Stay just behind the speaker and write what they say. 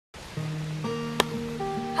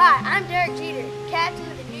Hi, I'm Derek Jeter, captain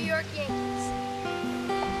of the New York Yankees.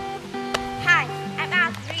 Hi, I'm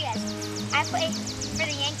Alex Rodriguez. I play for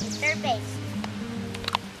the Yankees, third base.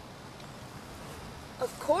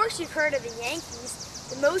 Of course you've heard of the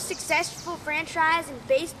Yankees, the most successful franchise in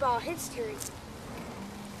baseball history.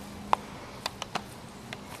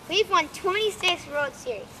 We've won 26 World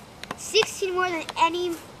Series, 16 more than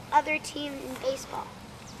any other team in baseball.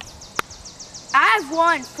 I've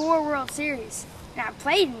won 4 World Series, and I've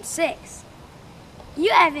played in 6. You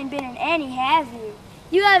haven't been in any, have you?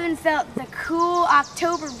 You haven't felt the cool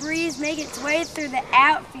October breeze make its way through the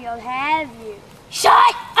outfield, have you?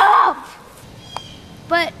 Shut up!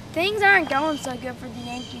 But things aren't going so good for the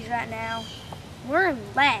Yankees right now. We're in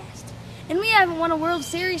last, and we haven't won a World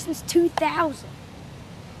Series since 2000.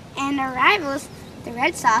 And our rivals, the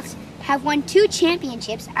Red Sox, have won 2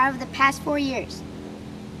 championships out of the past 4 years.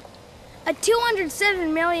 A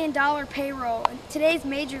 $207 million payroll in today's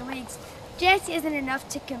major leagues just isn't enough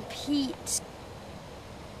to compete.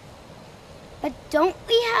 But don't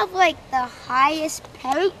we have like the highest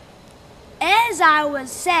pay? As I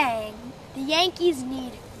was saying, the Yankees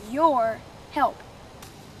need your help.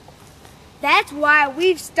 That's why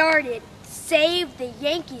we've started Save the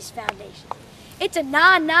Yankees Foundation. It's a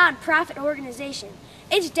non-profit organization.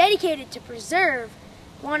 It's dedicated to preserve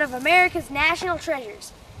one of America's national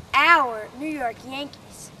treasures, our New York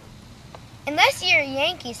Yankees. Unless you're a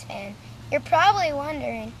Yankees fan, you're probably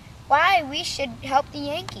wondering why we should help the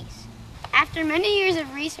Yankees. After many years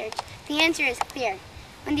of research, the answer is clear.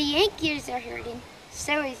 When the Yankees are hurting,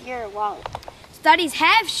 so is your wallet. Studies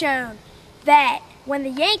have shown that when the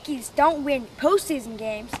Yankees don't win postseason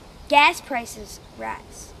games, gas prices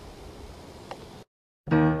rise.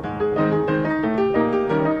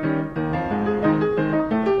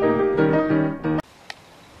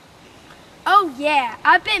 Oh yeah,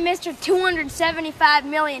 I bet Mr. $275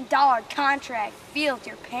 million contract feels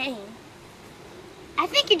your pain. I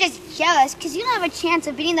think you're just jealous because you don't have a chance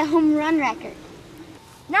of beating the home run record.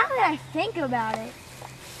 Now that I think about it,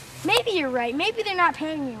 maybe you're right. Maybe they're not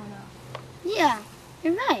paying you enough. Yeah,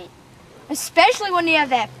 you're right. Especially when you have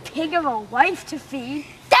that pig of a wife to feed.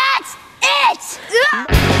 That's it!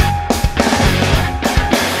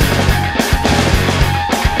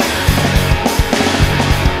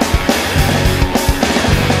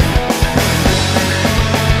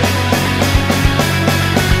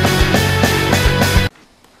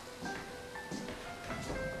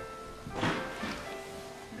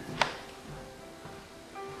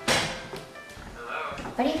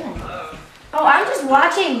 What are you doing? Oh, I'm just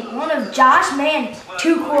watching one of Josh Mann's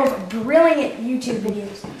Too Cool's brilliant YouTube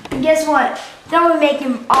videos. And guess what? Then we make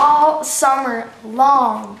him all summer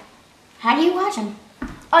long. How do you watch them?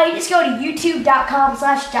 Oh, you just go to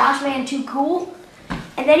youtube.com/JoshMan2Cool,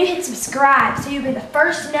 and then you hit subscribe, so you'll be the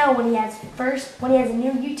first to know when he has a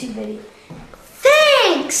new YouTube video.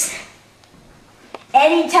 Thanks!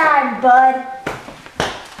 Anytime, bud.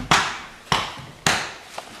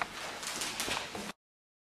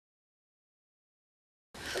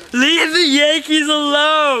 Leave the Yankees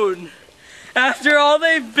alone! After all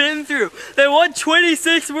they've been through, they won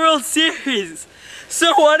 26 World Series.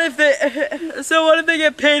 So what if they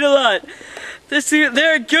get paid a lot?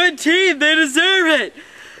 They're a good team. They deserve it.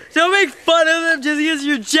 Don't make fun of them just because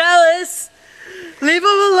you're jealous. Leave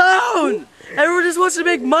them alone. Everyone just wants to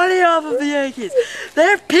make money off of the Yankees.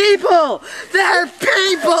 They're people. They're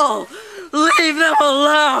people. Leave them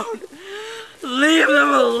alone. Leave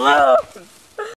them alone.